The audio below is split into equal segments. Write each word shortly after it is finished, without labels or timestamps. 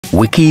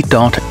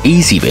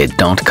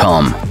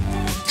wiki.ezvid.com.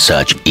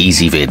 Search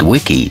Ezvid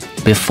Wiki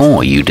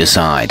before you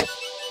decide.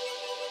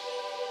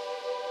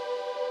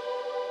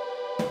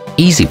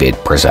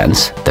 Ezvid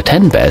presents the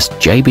 10 best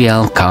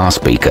JBL car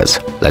speakers.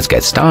 Let's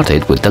get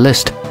started with the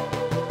list.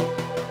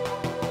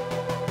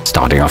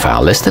 Starting off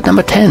our list at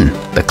number 10,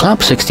 the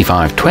Club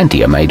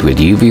 6520 are made with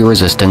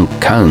UV-resistant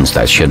cones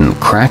that shouldn't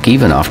crack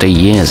even after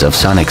years of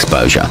sun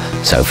exposure,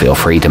 so feel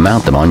free to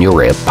mount them on your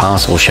rear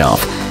parcel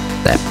shelf.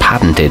 Their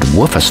patented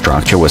woofer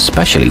structure was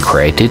specially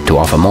created to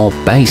offer more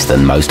bass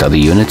than most other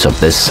units of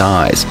this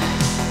size.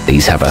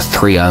 These have a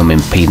 3 ohm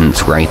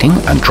impedance rating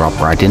and drop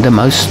right into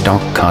most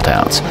stock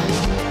cutouts.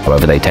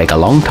 However, they take a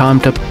long time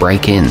to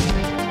break in.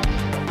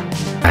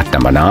 At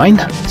number 9,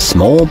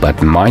 small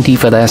but mighty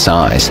for their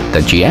size, the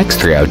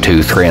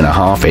GX302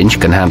 3.5 inch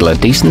can handle a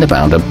decent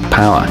amount of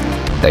power.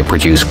 They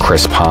produce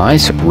crisp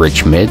highs,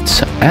 rich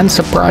mids, and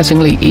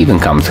surprisingly even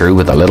come through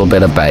with a little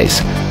bit of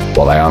bass.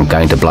 While they aren't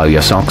going to blow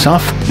your socks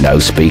off, no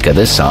speaker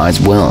this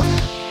size will.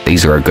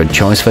 These are a good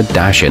choice for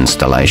dash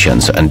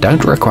installations and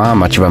don't require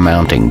much of a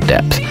mounting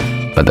depth,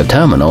 but the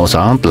terminals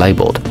aren't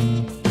labeled.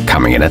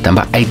 Coming in at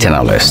number 8 on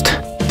our list,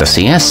 the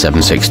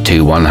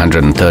CS762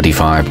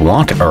 135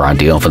 watt are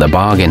ideal for the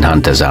bargain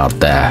hunters out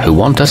there who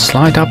want a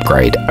slight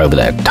upgrade over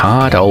their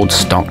tired old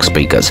stock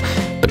speakers,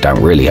 but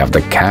don't really have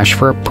the cash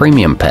for a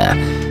premium pair.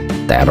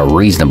 They have a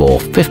reasonable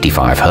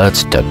 55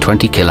 Hz to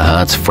 20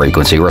 kHz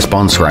frequency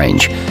response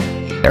range.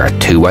 They're a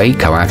two-way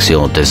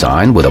coaxial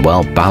design with a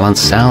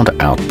well-balanced sound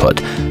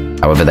output.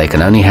 However, they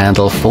can only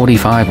handle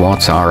 45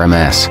 watts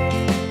RMS.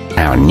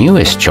 Our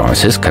newest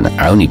choices can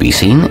only be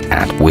seen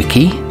at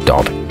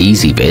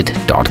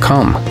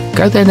wiki.ezvid.com.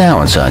 Go there now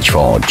and search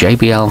for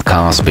JBL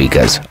Car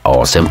Speakers,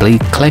 or simply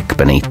click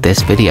beneath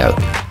this video.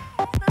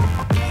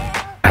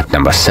 At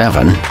number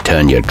 7,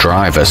 turn your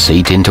driver's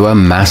seat into a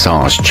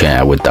massage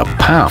chair with the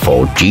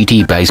powerful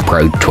GT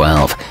basspro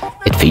 12.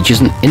 It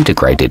features an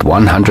integrated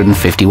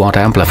 150 watt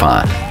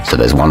amplifier, so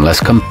there's one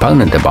less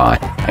component to buy,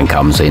 and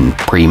comes in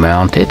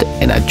pre-mounted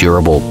in a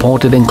durable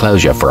ported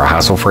enclosure for a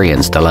hassle-free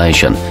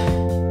installation.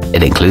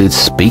 It includes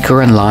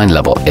speaker and line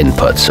level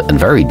inputs and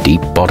very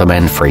deep bottom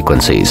end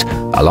frequencies,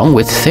 along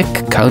with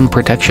thick cone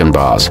protection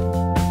bars.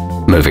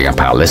 Moving up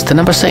our list to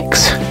number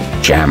 6.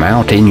 Jam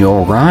out in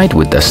your ride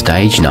with the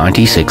Stage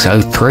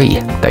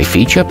 9603. They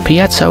feature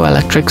piezo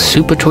electric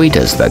super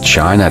tweeters that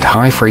shine at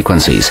high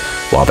frequencies,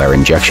 while their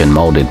injection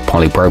molded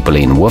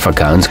polypropylene woofer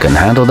cones can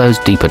handle those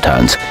deeper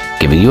tones,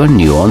 giving you a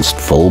nuanced,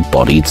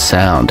 full-bodied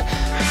sound.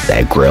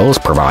 Their grills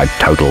provide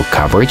total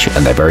coverage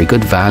and they're very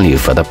good value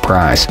for the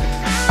price.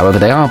 However,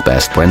 they are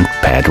best when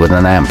paired with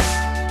an amp.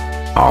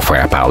 Halfway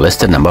up our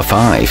list at number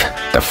 5,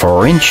 the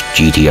 4-inch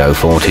GTO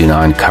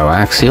 429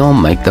 coaxial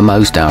make the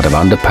most out of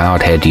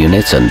underpowered head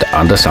units and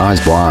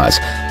undersized wires,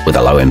 with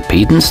a low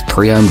impedance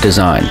 3 ohm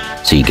design,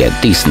 so you get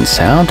decent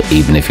sound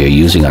even if you're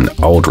using an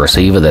old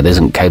receiver that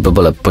isn't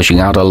capable of pushing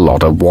out a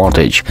lot of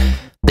wattage.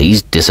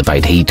 These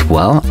dissipate heat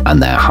well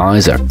and their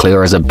highs are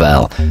clear as a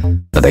bell,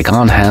 but they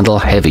can't handle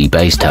heavy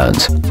bass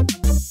tones.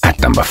 At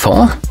number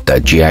 4, the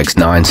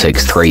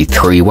GX963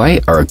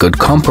 3-way are a good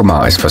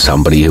compromise for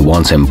somebody who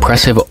wants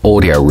impressive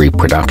audio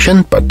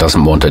reproduction but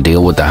doesn't want to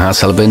deal with the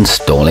hassle of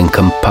installing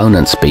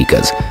component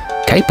speakers.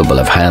 Capable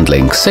of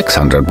handling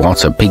 600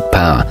 watts of peak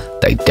power,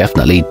 they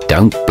definitely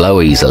don't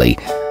blow easily.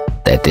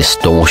 They're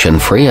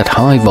distortion-free at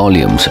high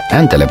volumes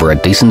and deliver a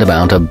decent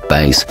amount of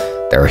bass.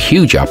 They're a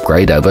huge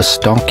upgrade over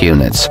stock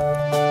units.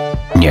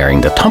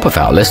 Nearing the top of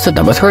our list at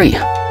number 3.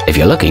 If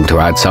you're looking to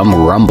add some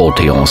rumble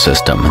to your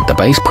system, the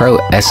basspro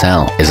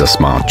SL is a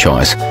smart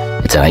choice.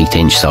 It's an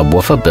 8-inch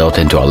subwoofer built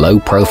into a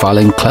low-profile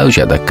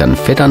enclosure that can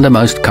fit under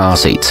most car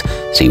seats,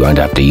 so you won't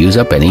have to use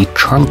up any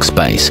trunk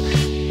space.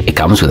 It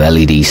comes with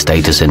LED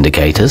status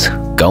indicators,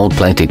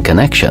 gold-plated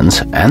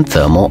connections, and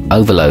thermal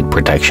overload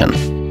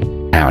protection.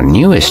 Our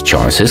newest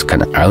choices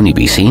can only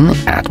be seen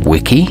at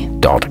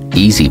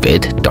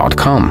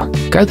wiki.ezvid.com.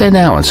 Go there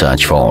now and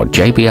search for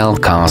JBL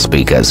Car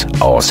Speakers,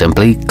 or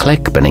simply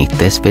click beneath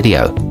this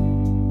video.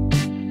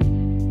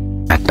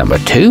 At number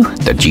 2,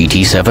 the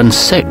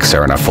GT7-6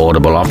 are an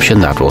affordable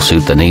option that will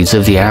suit the needs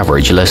of the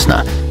average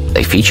listener.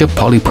 They feature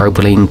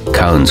polypropylene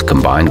cones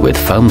combined with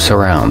foam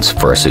surrounds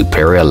for a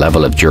superior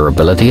level of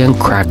durability and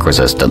crack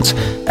resistance,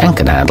 and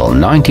can handle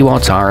 90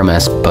 watts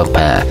RMS per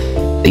pair.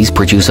 These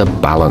produce a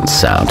balanced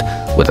sound,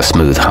 with a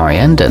smooth high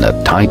end and a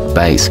tight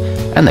bass,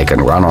 and they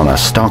can run on a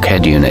stock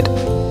head unit.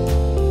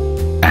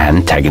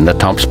 And taking the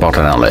top spot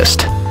on our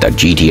list, the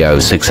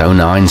GTO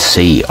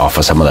 609C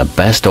offer some of the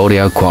best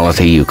audio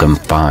quality you can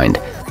find.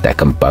 Their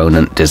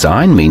component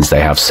design means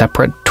they have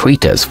separate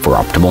tweeters for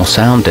optimal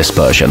sound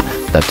dispersion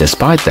that,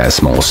 despite their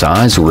small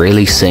size,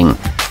 really sing.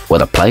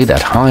 Whether played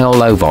at high or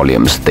low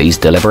volumes, these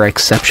deliver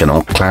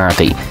exceptional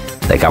clarity.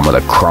 They come with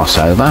a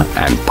crossover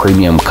and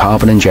premium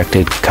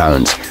carbon-injected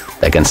cones.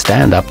 They can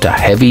stand up to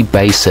heavy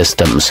bass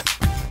systems.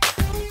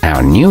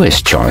 Our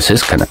newest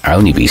choices can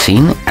only be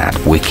seen at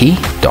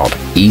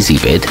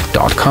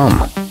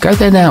wiki.ezvid.com. Go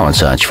there now and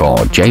search for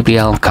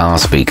JBL Car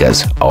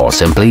Speakers, or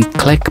simply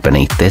click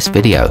beneath this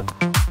video.